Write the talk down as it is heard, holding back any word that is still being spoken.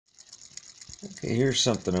Okay, here's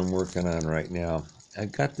something I'm working on right now. I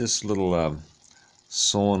got this little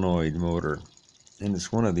solenoid motor, and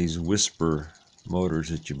it's one of these whisper motors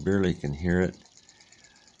that you barely can hear it.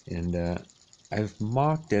 And I've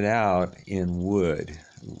mocked it out in wood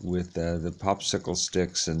with the popsicle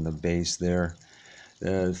sticks and the base there.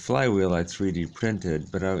 The flywheel I 3D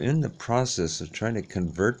printed, but I'm in the process of trying to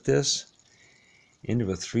convert this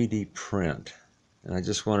into a 3D print. And I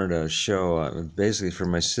just wanted to show, basically for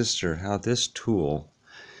my sister, how this tool,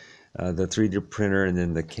 the 3D printer and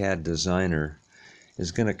then the CAD designer,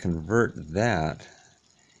 is going to convert that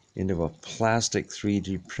into a plastic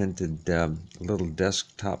 3D printed little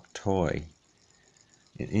desktop toy.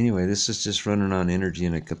 Anyway, this is just running on energy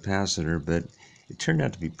and a capacitor, but it turned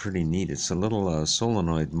out to be pretty neat. It's a little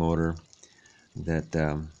solenoid motor that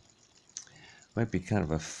might be kind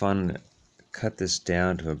of a fun. Cut this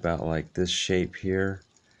down to about like this shape here,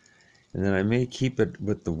 and then I may keep it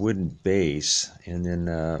with the wooden base and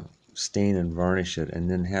then stain and varnish it,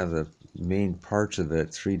 and then have the main parts of it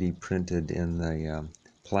 3D printed in the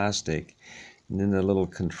plastic, and then the little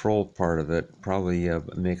control part of it, probably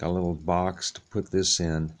make a little box to put this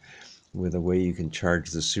in with a way you can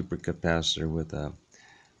charge the supercapacitor with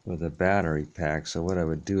a battery pack. So what I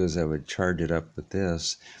would do is I would charge it up with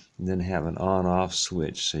this and then have an on-off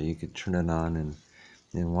switch so you could turn it on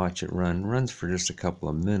and watch it run. It runs for just a couple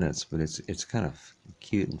of minutes, but it's kind of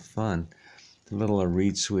cute and fun. The little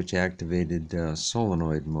reed switch activated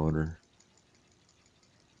solenoid motor.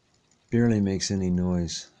 Barely makes any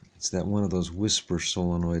noise. It's that one of those Whisper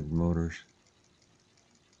solenoid motors.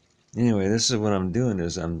 Anyway, this is what I'm doing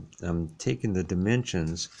is I'm taking the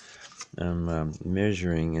dimensions, I'm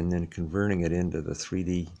measuring and then converting it into the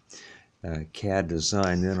 3D CAD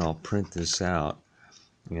design. Then I'll print this out,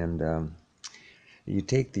 and you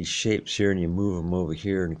take these shapes here and you move them over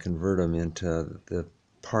here and convert them into the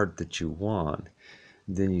part that you want.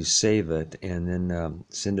 Then you save it and then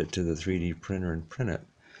send it to the 3D printer and print it.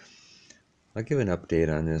 I'll give an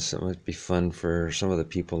update on this. It might be fun for some of the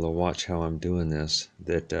people to watch how I'm doing this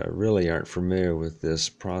that really aren't familiar with this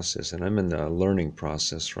process. And I'm in the learning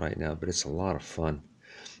process right now, but it's a lot of fun.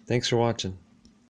 Thanks for watching.